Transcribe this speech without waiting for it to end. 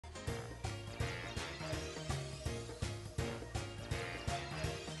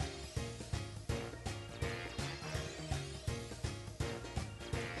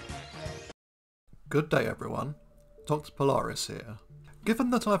Good day everyone, Dr. Polaris here. Given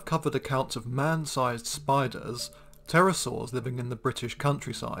that I've covered accounts of man-sized spiders, pterosaurs living in the British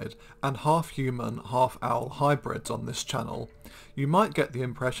countryside, and half-human, half-owl hybrids on this channel, you might get the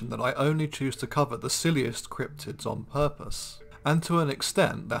impression that I only choose to cover the silliest cryptids on purpose. And to an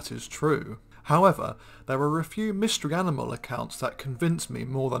extent that is true. However, there are a few mystery animal accounts that convince me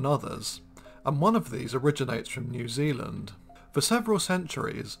more than others, and one of these originates from New Zealand. For several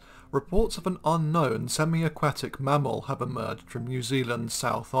centuries, reports of an unknown semi-aquatic mammal have emerged from New Zealand's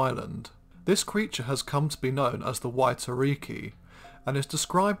South Island. This creature has come to be known as the Waitoreke, and is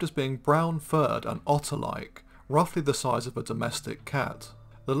described as being brown-furred and otter-like, roughly the size of a domestic cat.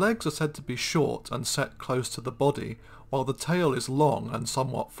 The legs are said to be short and set close to the body, while the tail is long and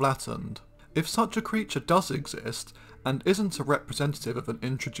somewhat flattened. If such a creature does exist, and isn't a representative of an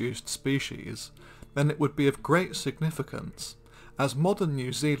introduced species, then it would be of great significance, as modern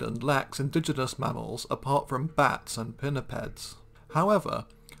New Zealand lacks indigenous mammals apart from bats and pinnipeds. However,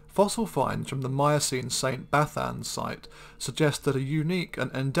 fossil finds from the Miocene St. Bathans site suggest that a unique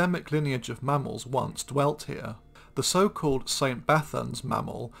and endemic lineage of mammals once dwelt here. The so-called St. Bathans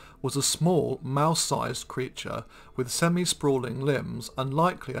mammal was a small, mouse-sized creature with semi-sprawling limbs and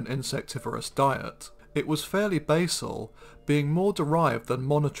likely an insectivorous diet. It was fairly basal, being more derived than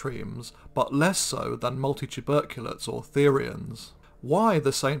monotremes, but less so than multituberculates or therians. Why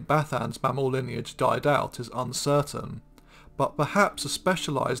the St. Bathans mammal lineage died out is uncertain, but perhaps a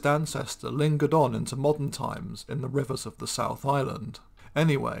specialised ancestor lingered on into modern times in the rivers of the South Island.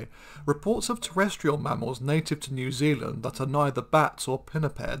 Anyway, reports of terrestrial mammals native to New Zealand that are neither bats or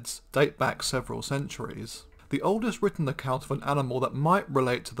pinnipeds date back several centuries. The oldest written account of an animal that might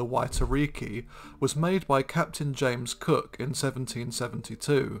relate to the Waitoreke was made by Captain James Cook in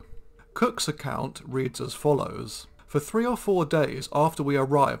 1772. Cook's account reads as follows. For 3 or 4 days after we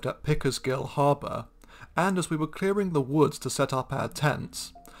arrived at Pickersgill Harbour, and as we were clearing the woods to set up our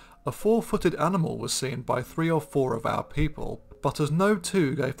tents, a 4-footed animal was seen by 3 or 4 of our people, but as no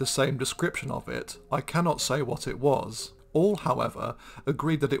two gave the same description of it, I cannot say what it was. All, however,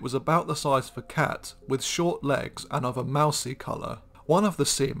 agreed that it was about the size of a cat, with short legs and of a mousy colour. One of the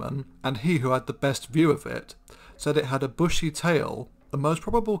seamen, and he who had the best view of it, said it had a bushy tail. The most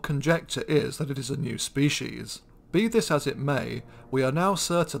probable conjecture is that it is a new species. Be this as it may, we are now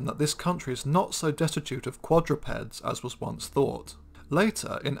certain that this country is not so destitute of quadrupeds as was once thought.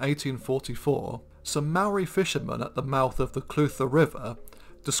 Later, in 1844, some Maori fishermen at the mouth of the Clutha River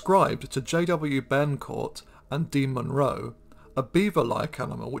described to J.W. Bencourt and D. Munro a beaver-like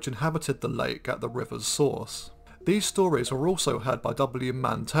animal which inhabited the lake at the river's source. These stories were also heard by W.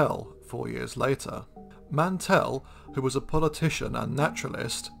 Mantell 4 years later. Mantell, who was a politician and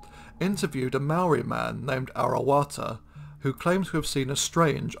naturalist, interviewed a Maori man named Arawata, who claimed to have seen a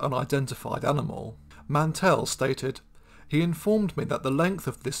strange, unidentified animal. Mantell stated, "He informed me that the length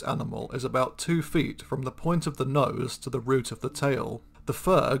of this animal is about 2 feet from the point of the nose to the root of the tail. The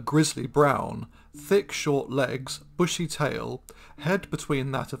fur grizzly brown, thick short legs, bushy tail, head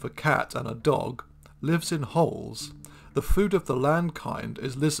between that of a cat and a dog, lives in holes. The food of the land kind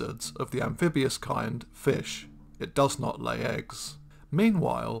is lizards, of the amphibious kind, fish. It does not lay eggs."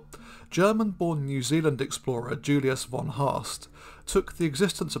 Meanwhile, German-born New Zealand explorer Julius von Haast took the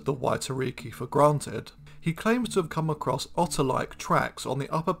existence of the Waitoreke for granted. He claims to have come across otter-like tracks on the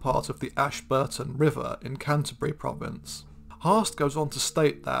upper part of the Ashburton River in Canterbury province. Haast goes on to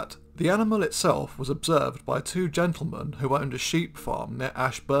state that the animal itself was observed by 2 gentlemen who owned a sheep farm near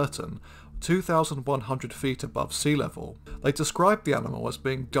Ashburton, 2,100 feet above sea level. They described the animal as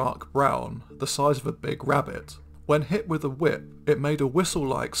being dark brown, the size of a big rabbit. When hit with a whip, it made a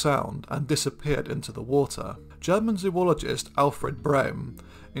whistle-like sound and disappeared into the water. German zoologist Alfred Brehm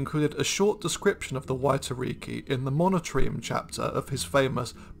included a short description of the Waitoreke in the monotreme chapter of his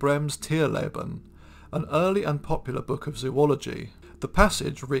famous Brehm's Tierleben, an early and popular book of zoology. The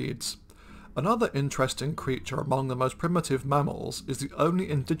passage reads, "Another interesting creature among the most primitive mammals is the only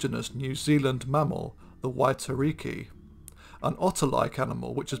indigenous New Zealand mammal, the Waitoreke, an otter-like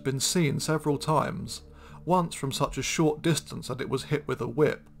animal which has been seen several times, once from such a short distance that it was hit with a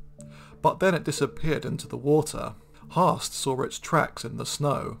whip, but then it disappeared into the water. Haast saw its tracks in the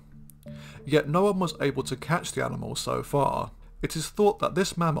snow. Yet no one was able to catch the animal so far. It is thought that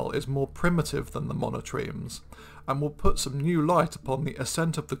this mammal is more primitive than the monotremes, and will put some new light upon the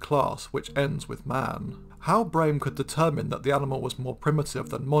ascent of the class which ends with man." How Brehm could determine that the animal was more primitive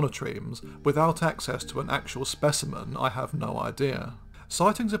than monotremes without access to an actual specimen, I have no idea.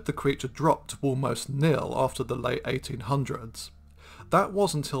 Sightings of the creature dropped to almost nil after the late 1800s. That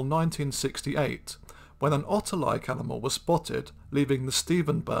was until 1968, when an otter-like animal was spotted leaving the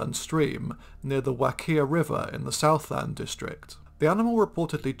Stephenburn stream near the Wakia River in the Southland district. The animal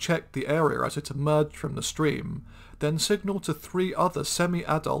reportedly checked the area as it emerged from the stream, then signalled to 3 other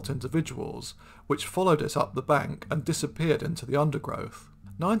semi-adult individuals, which followed it up the bank and disappeared into the undergrowth.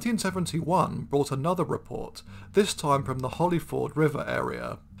 1971 brought another report, this time from the Hollyford River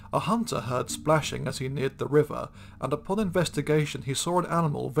area. A hunter heard splashing as he neared the river, and upon investigation he saw an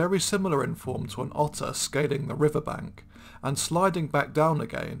animal very similar in form to an otter scaling the riverbank, and sliding back down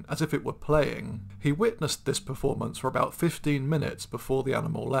again as if it were playing. He witnessed this performance for about 15 minutes before the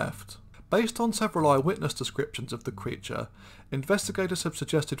animal left. Based on several eyewitness descriptions of the creature, investigators have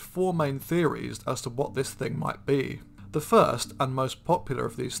suggested 4 main theories as to what this thing might be. The first, and most popular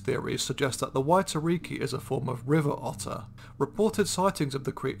of these theories, suggests that the Waitoreke is a form of river otter. Reported sightings of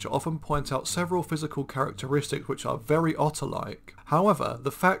the creature often point out several physical characteristics which are very otter-like. However,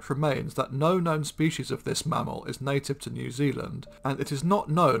 the fact remains that no known species of this mammal is native to New Zealand, and it is not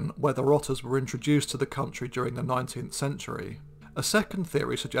known whether otters were introduced to the country during the 19th century. A second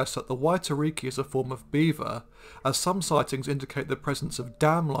theory suggests that the Waitoreke is a form of beaver, as some sightings indicate the presence of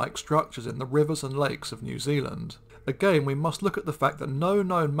dam-like structures in the rivers and lakes of New Zealand. Again, we must look at the fact that no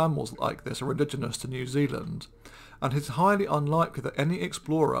known mammals like this are indigenous to New Zealand, and it is highly unlikely that any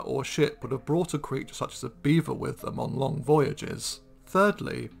explorer or ship would have brought a creature such as a beaver with them on long voyages.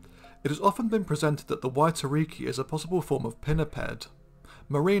 Thirdly, it has often been presented that the Waitoreke is a possible form of pinniped,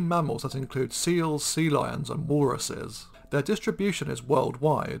 marine mammals that include seals, sea lions and walruses. Their distribution is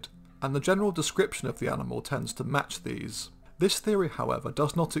worldwide, and the general description of the animal tends to match these. This theory, however,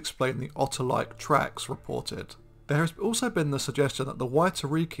 does not explain the otter-like tracks reported. There has also been the suggestion that the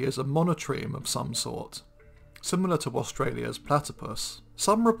Waitoreke is a monotreme of some sort, similar to Australia's platypus.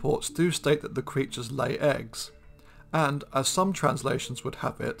 Some reports do state that the creatures lay eggs, and, as some translations would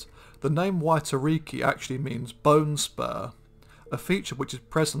have it, the name Waitoreke actually means bone spur, a feature which is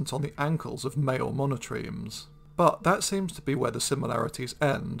present on the ankles of male monotremes. But that seems to be where the similarities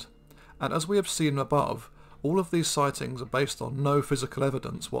end, and as we have seen above, all of these sightings are based on no physical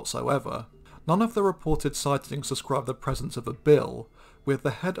evidence whatsoever. None of the reported sightings describe the presence of a bill, with the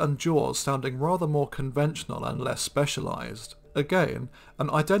head and jaws sounding rather more conventional and less specialised. Again,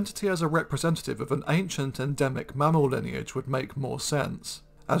 an identity as a representative of an ancient endemic mammal lineage would make more sense,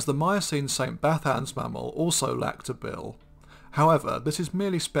 as the Miocene St. Bathans mammal also lacked a bill. However, this is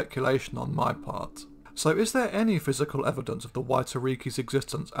merely speculation on my part. So is there any physical evidence of the Waitoreke's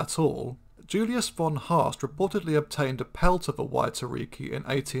existence at all? Julius von Haast reportedly obtained a pelt of a Waitoreke in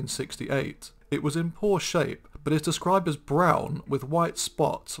 1868. It was in poor shape, but is described as brown with white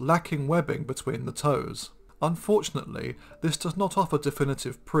spots lacking webbing between the toes. Unfortunately, this does not offer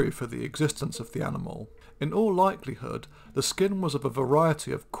definitive proof of the existence of the animal. In all likelihood, the skin was of a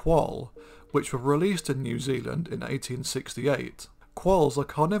variety of quoll, which were released in New Zealand in 1868. Quolls are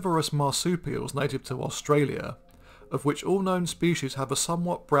carnivorous marsupials native to Australia, of which all known species have a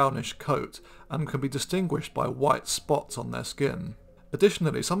somewhat brownish coat and can be distinguished by white spots on their skin.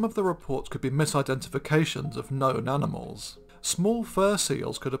 Additionally, some of the reports could be misidentifications of known animals. Small fur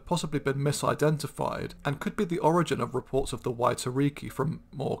seals could have possibly been misidentified and could be the origin of reports of the Waitoreke from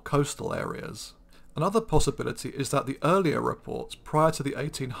more coastal areas. Another possibility is that the earlier reports prior to the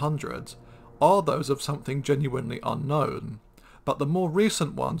 1800s are those of something genuinely unknown, but the more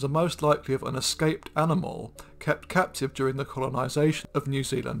recent ones are most likely of an escaped animal kept captive during the colonisation of New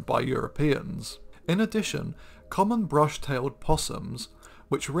Zealand by Europeans. In addition, common brush-tailed possums,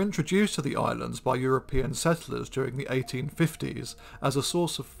 which were introduced to the islands by European settlers during the 1850s as a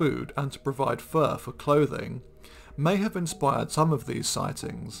source of food and to provide fur for clothing, may have inspired some of these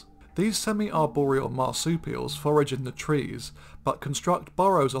sightings. These semi-arboreal marsupials forage in the trees, but construct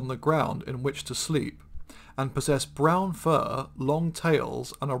burrows on the ground in which to sleep, and possess brown fur, long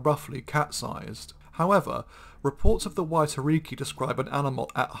tails, and are roughly cat-sized. However, reports of the Waitoreke describe an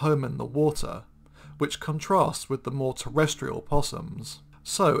animal at home in the water, which contrasts with the more terrestrial possums.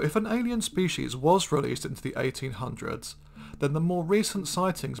 So, if an alien species was released into the 1800s, then the more recent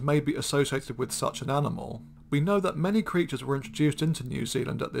sightings may be associated with such an animal. We know that many creatures were introduced into New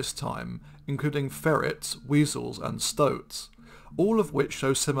Zealand at this time, including ferrets, weasels, and stoats, all of which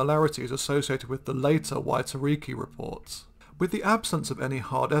show similarities associated with the later Waitoreke reports. With the absence of any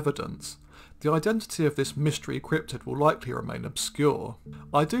hard evidence, the identity of this mystery cryptid will likely remain obscure.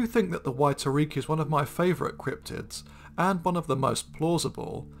 I do think that the Waitoreke is one of my favourite cryptids, and one of the most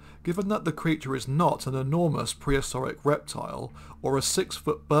plausible, given that the creature is not an enormous prehistoric reptile or a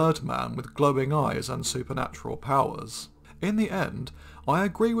 6-foot birdman with glowing eyes and supernatural powers. In the end, I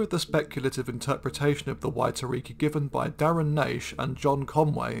agree with the speculative interpretation of the Waitoreke given by Darren Naish and John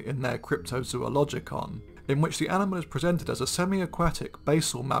Conway in their Cryptozoologicon, in which the animal is presented as a semi-aquatic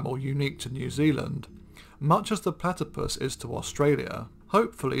basal mammal unique to New Zealand, much as the platypus is to Australia.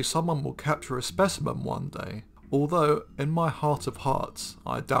 Hopefully someone will capture a specimen one day, although in my heart of hearts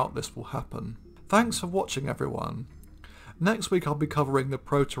I doubt this will happen. Thanks for watching everyone. Next week I'll be covering the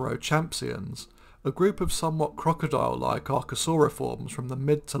Proterochampsians, a group of somewhat crocodile-like archosauriforms from the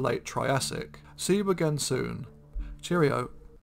mid to late Triassic. See you again soon. Cheerio.